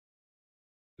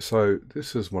So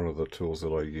this is one of the tools that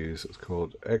I use. It's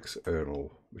called Xournal,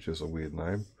 which is a weird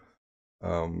name.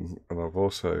 And I've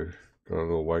also got a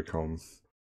little Wacom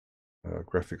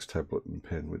graphics tablet and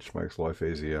pen, which makes life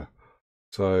easier.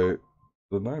 So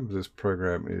the name of this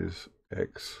program is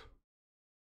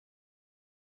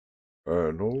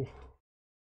Xournal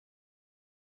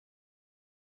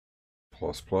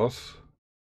 ++,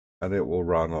 and it will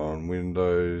run on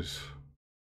Windows,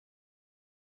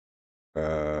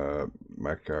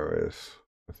 Mac OS,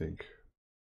 I think.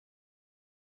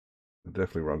 It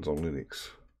definitely runs on Linux.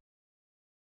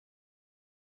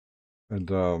 And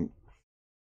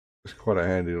it's quite a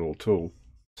handy little tool.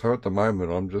 So at the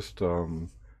moment I'm just in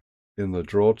the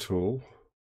draw tool.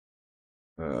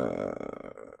 See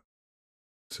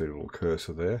a little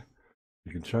cursor there.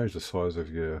 You can change the size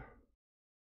of your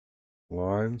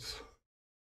lines,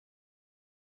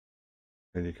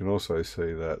 and you can also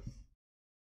see that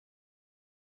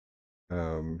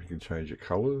you can change your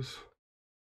colors.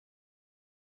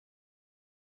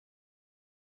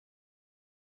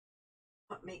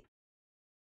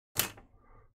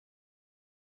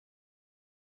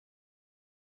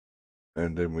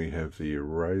 And then we have the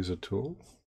eraser tool.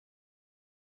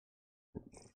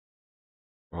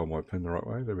 Hold my pen the right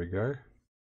way, there we go.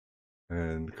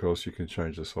 And of course you can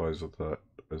change the size of that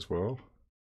as well.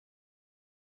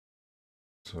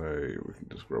 So we can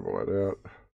just grab all that out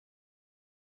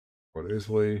quite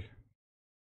easily.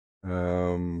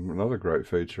 Another great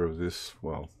feature of this,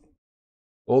 well,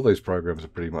 all these programs are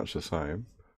pretty much the same,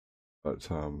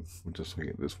 but I'm just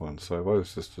looking at this one. So if I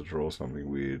was just to draw something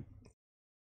weird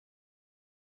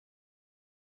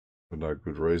for no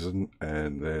good reason,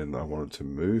 and then I wanted to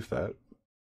move that,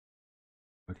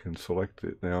 I can select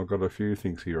it. Now I've got a few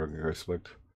things here. I can go select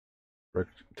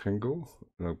rectangle,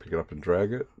 and I'll pick it up and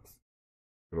drag it. I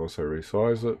can also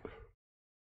resize it.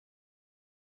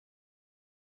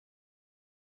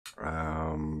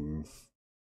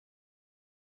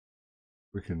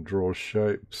 We can draw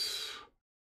shapes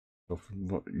I've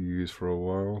not used for a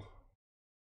while.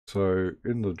 So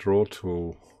in the draw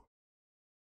tool,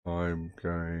 I'm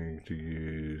going to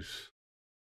use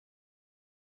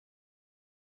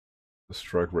the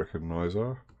stroke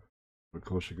recognizer. Of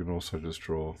course, you can also just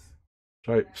draw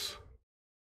shapes.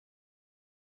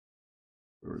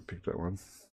 I already picked that one.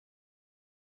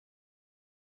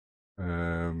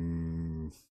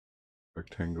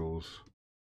 Rectangles.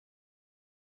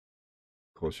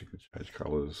 Of course, you could change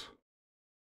colors.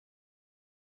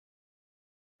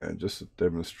 And just to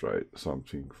demonstrate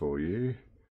something for you,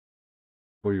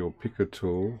 for your picker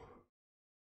tool,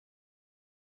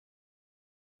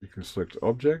 you can select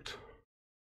object.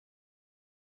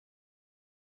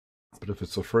 But if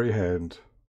it's a freehand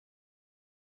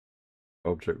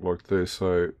object like this,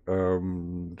 so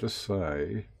just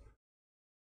say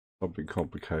something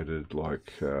complicated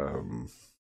like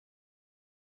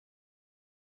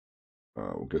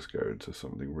we'll just go into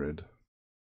something red,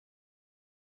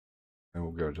 and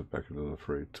we'll go back into the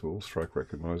free tool, stroke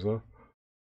recognizer,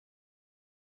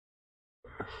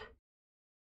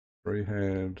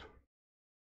 freehand.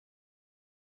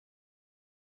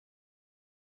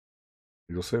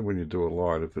 You'll see when you do a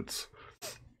line if it's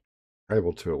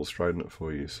able to illustrate it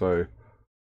for you. So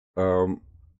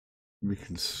we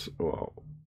can, well,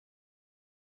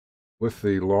 with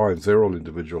the lines, they're all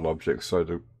individual objects, so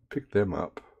to pick them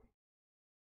up,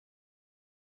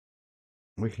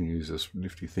 we can use this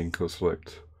nifty thing called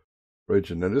select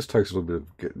region. Now this takes a little bit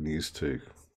of getting used to.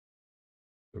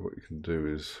 So what you can do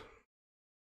is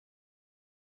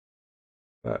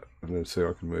that, and then see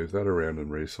I can move that around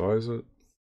and resize it.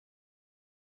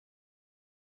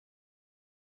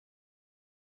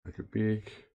 Make it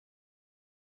big.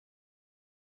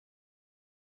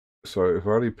 So if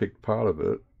I only pick part of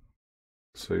it,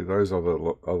 see those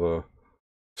other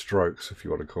strokes, if you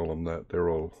want to call them that, they're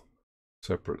all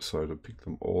separate. So to pick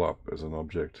them all up as an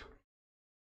object,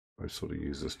 I sort of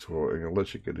use this tool, and it'll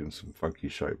let you get in some funky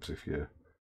shapes if you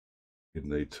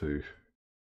need to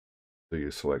do your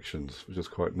selections, which is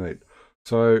quite neat.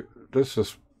 So that's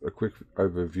just a quick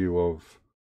overview of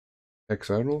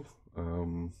Xournal.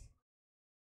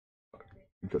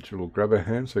 You've got your little grabber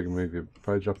hand, so you can move your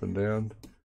page up and down.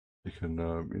 You can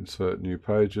insert new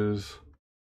pages,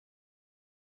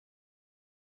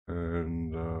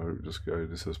 and just go,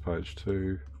 this is page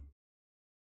 2.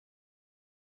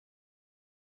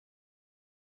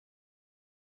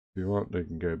 If you want, you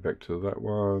can go back to that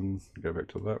one, go back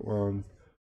to that one.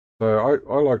 So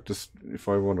I like to, if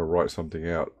I want to write something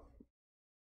out,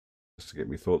 just to get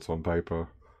my thoughts on paper,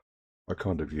 I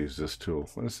kind of use this tool.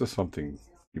 And it's just something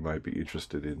you may be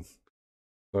interested in.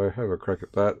 So have a crack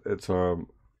at that. It's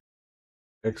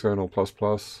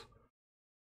Xournal++.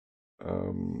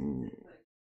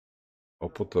 I'll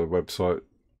put the website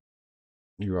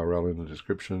URL in the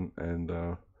description, and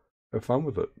have fun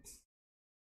with it.